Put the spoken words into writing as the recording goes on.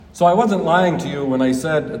So I wasn't lying to you when I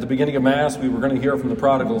said at the beginning of Mass we were going to hear from the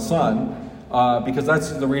prodigal son, because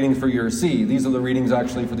that's the reading for year C. These are the readings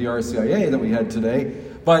actually for the RCIA that we had today.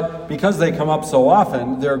 But because they come up so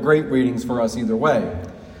often, they're great readings for us either way.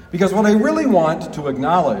 Because what I really want to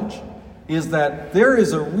acknowledge is that there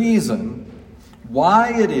is a reason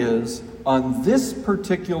why it is on this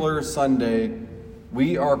particular Sunday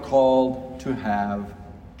we are called to have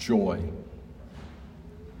joy.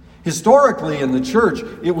 Historically in the church,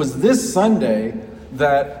 it was this Sunday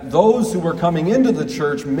that those who were coming into the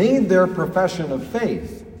church made their profession of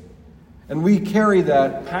faith. And we carry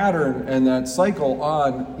that pattern and that cycle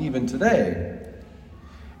on even today.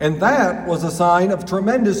 And that was a sign of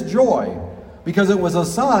tremendous joy, because it was a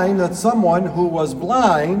sign that someone who was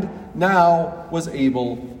blind now was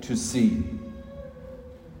able to see.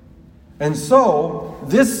 And so,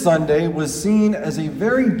 this Sunday was seen as a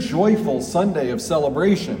very joyful Sunday of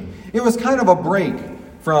celebration. It was kind of a break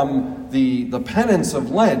from the penance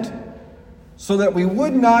of Lent, so that we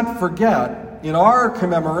would not forget in our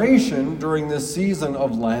commemoration during this season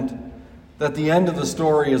of Lent that the end of the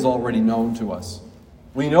story is already known to us.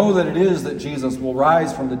 We know that it is that Jesus will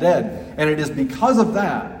rise from the dead, and it is because of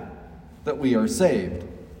that that we are saved.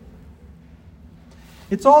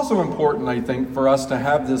 It's also important, I think, for us to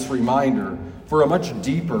have this reminder for a much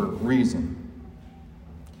deeper reason.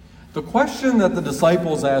 The question that the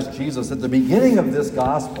disciples asked Jesus at the beginning of this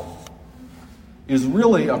gospel is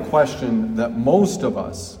really a question that most of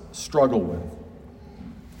us struggle with.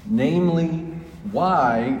 Namely,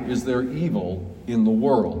 why is there evil in the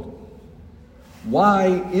world?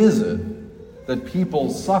 Why is it that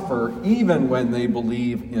people suffer even when they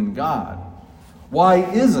believe in God? Why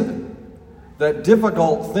is it that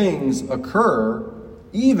difficult things occur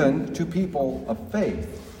even to people of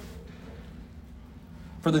faith?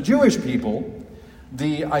 For the Jewish people,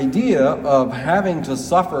 the idea of having to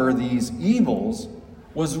suffer these evils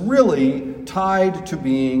was really tied to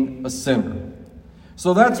being a sinner.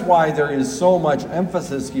 So that's why there is so much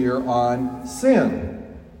emphasis here on sin.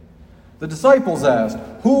 The disciples asked,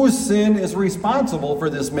 whose sin is responsible for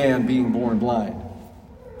this man being born blind?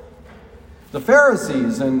 The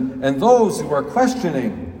Pharisees and those who are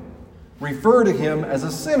questioning refer to him as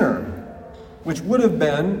a sinner, which would have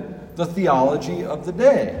been the theology of the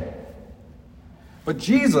day. But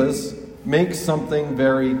Jesus makes something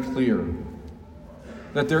very clear,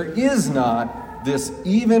 that there is not this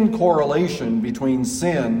even correlation between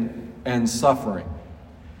sin and suffering.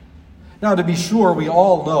 Now, to be sure, we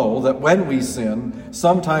all know that when we sin,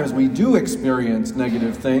 sometimes we do experience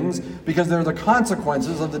negative things because they're the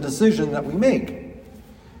consequences of the decision that we make.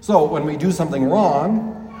 So when we do something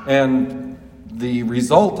wrong and the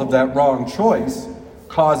result of that wrong choice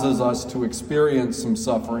causes us to experience some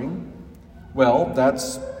suffering, well,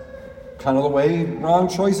 that's kind of the way wrong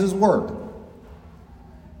choices work.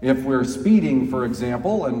 If we're speeding, for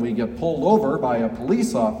example, and we get pulled over by a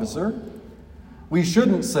police officer, we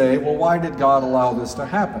shouldn't say, well, why did God allow this to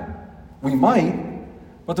happen? We might,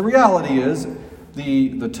 but the reality is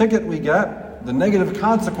the ticket we get, the negative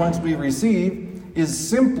consequence we receive, is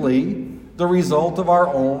simply the result of our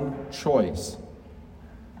own choice.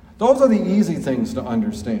 Those are the easy things to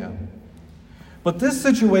understand. But this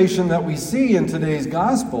situation that we see in today's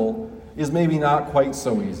gospel is maybe not quite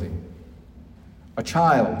so easy. A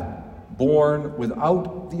child born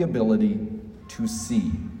without the ability to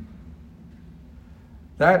see.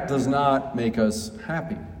 That does not make us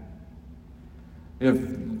happy. If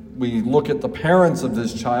we look at the parents of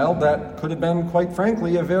this child, that could have been, quite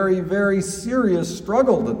frankly, a very, very serious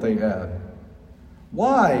struggle that they had.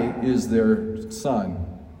 Why is their son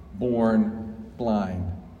born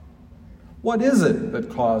blind? What is it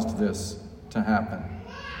that caused this to happen?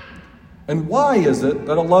 And why is it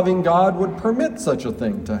that a loving God would permit such a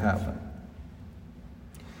thing to happen?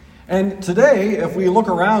 And today, if we look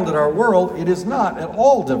around at our world, it is not at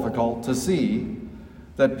all difficult to see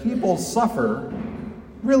that people suffer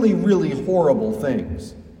really, really horrible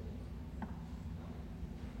things.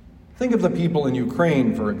 Think of the people in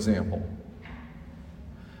Ukraine, for example.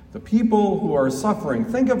 The people who are suffering.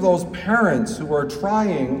 Think of those parents who are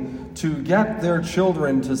trying to get their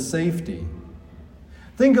children to safety.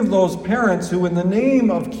 Think of those parents who, in the name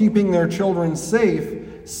of keeping their children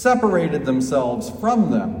safe, separated themselves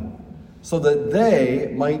from them so that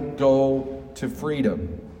they might go to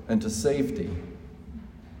freedom and to safety.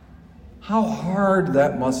 How hard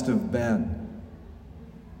that must have been.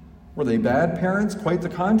 Were they bad parents? Quite the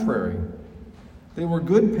contrary. They were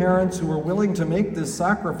good parents who were willing to make this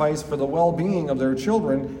sacrifice for the well-being of their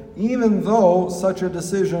children, even though such a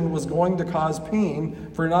decision was going to cause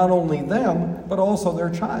pain for not only them, but also their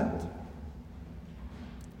child.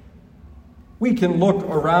 We can look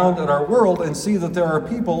around at our world and see that there are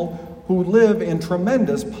people who live in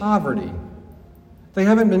tremendous poverty. They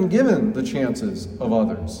haven't been given the chances of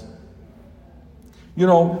others. You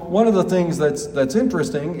know, one of the things that's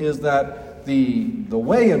interesting is that the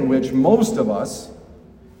way in which most of us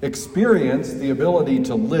experience the ability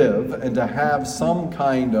to live and to have some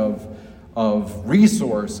kind of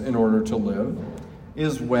resource in order to live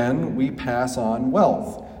is when we pass on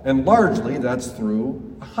wealth. And largely that's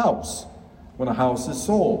through a house. When a house is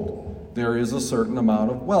sold, there is a certain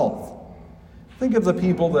amount of wealth. Think of the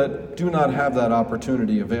people that do not have that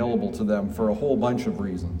opportunity available to them for a whole bunch of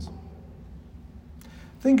reasons.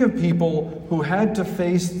 Think of people who had to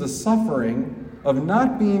face the suffering of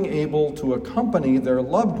not being able to accompany their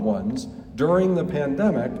loved ones during the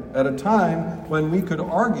pandemic at a time when we could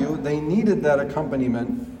argue they needed that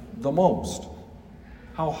accompaniment the most.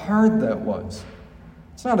 How hard that was.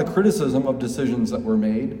 It's not a criticism of decisions that were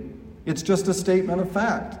made. It's just a statement of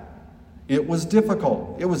fact. It was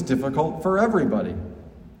difficult. It was difficult for everybody.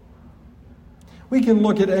 We can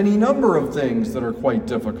look at any number of things that are quite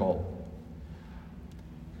difficult.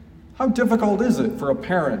 How difficult is it for a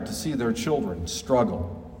parent to see their children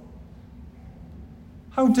struggle?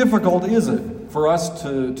 How difficult is it for us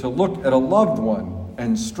to look at a loved one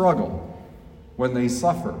and struggle when they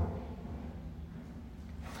suffer?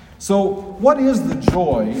 So, what is the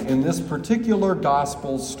joy in this particular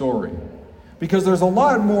gospel story? Because there's a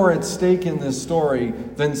lot more at stake in this story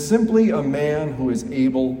than simply a man who is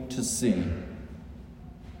able to see.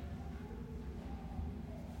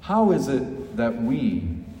 How is it that we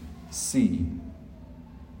see?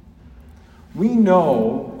 We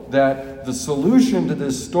know that the solution to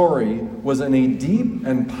this story was in a deep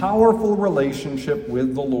and powerful relationship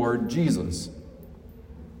with the Lord Jesus.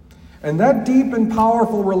 And that deep and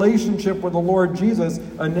powerful relationship with the Lord Jesus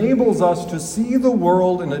enables us to see the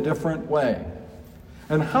world in a different way.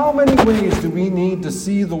 And how many ways do we need to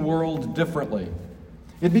see the world differently?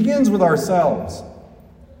 It begins with ourselves.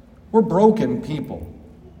 We're broken people.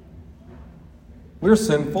 We're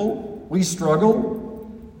sinful. We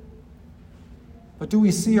struggle. But do we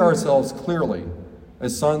see ourselves clearly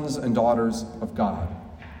as sons and daughters of God?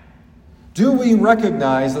 Do we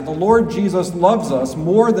recognize that the Lord Jesus loves us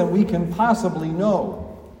more than we can possibly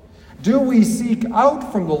know? Do we seek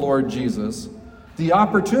out from the Lord Jesus the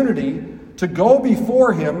opportunity to go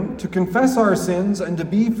before him, to confess our sins and to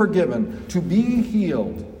be forgiven, to be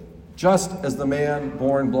healed, just as the man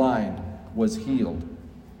born blind was healed?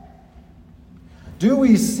 Do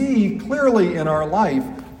we see clearly in our life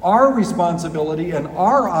our responsibility and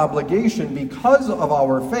our obligation because of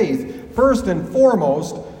our faith, first and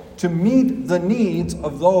foremost, to meet the needs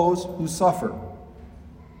of those who suffer?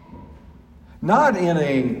 Not in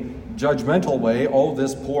a judgmental way, oh,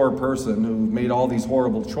 this poor person who made all these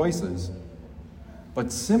horrible choices,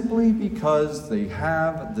 but simply because they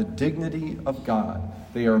have the dignity of God.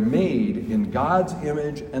 They are made in God's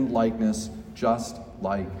image and likeness, just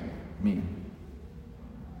like me.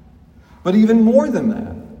 But even more than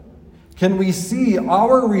that, can we see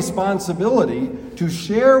our responsibility to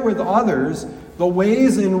share with others the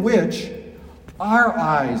ways in which our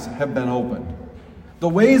eyes have been opened, the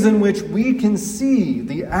ways in which we can see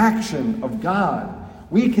the action of God,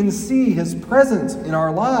 we can see his presence in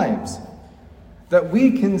our lives, that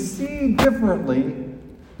we can see differently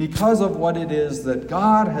because of what it is that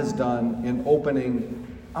God has done in opening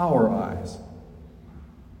our eyes.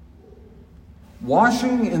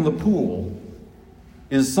 Washing in the pool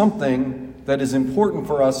is something that is important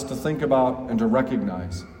for us to think about and to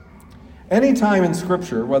recognize. Anytime in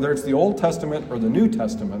Scripture, whether it's the Old Testament or the New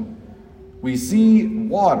Testament, we see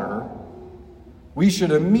water, we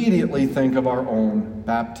should immediately think of our own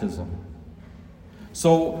baptism.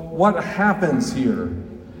 So what happens here?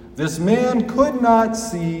 This man could not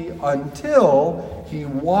see until he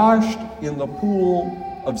washed in the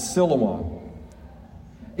pool of Siloam.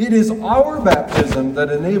 It is our baptism that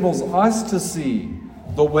enables us to see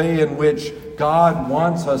the way in which God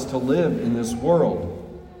wants us to live in this world.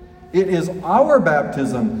 It is our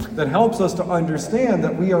baptism that helps us to understand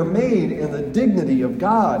that we are made in the dignity of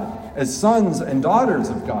God as sons and daughters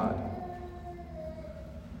of God.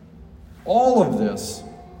 All of this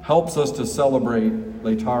helps us to celebrate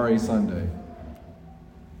Laetare Sunday.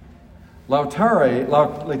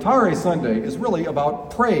 Laetare Sunday is really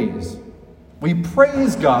about praise. We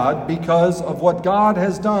praise God because of what God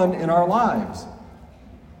has done in our lives.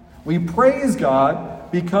 We praise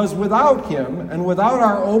God because without him and without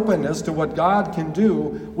our openness to what God can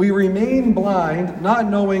do, we remain blind, not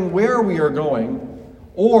knowing where we are going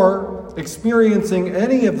or experiencing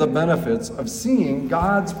any of the benefits of seeing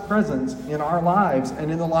God's presence in our lives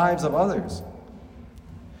and in the lives of others.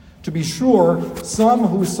 To be sure, some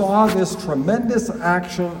who saw this tremendous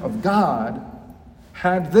action of God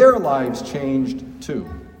had their lives changed too.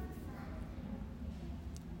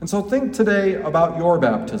 And so think today about your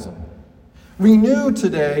baptism. Renew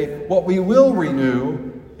today what we will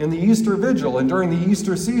renew in the Easter Vigil and during the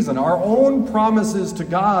Easter season, our own promises to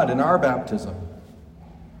God in our baptism.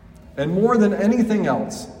 And more than anything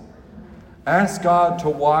else, ask God to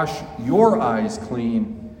wash your eyes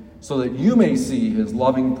clean so that you may see his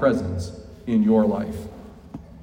loving presence in your life.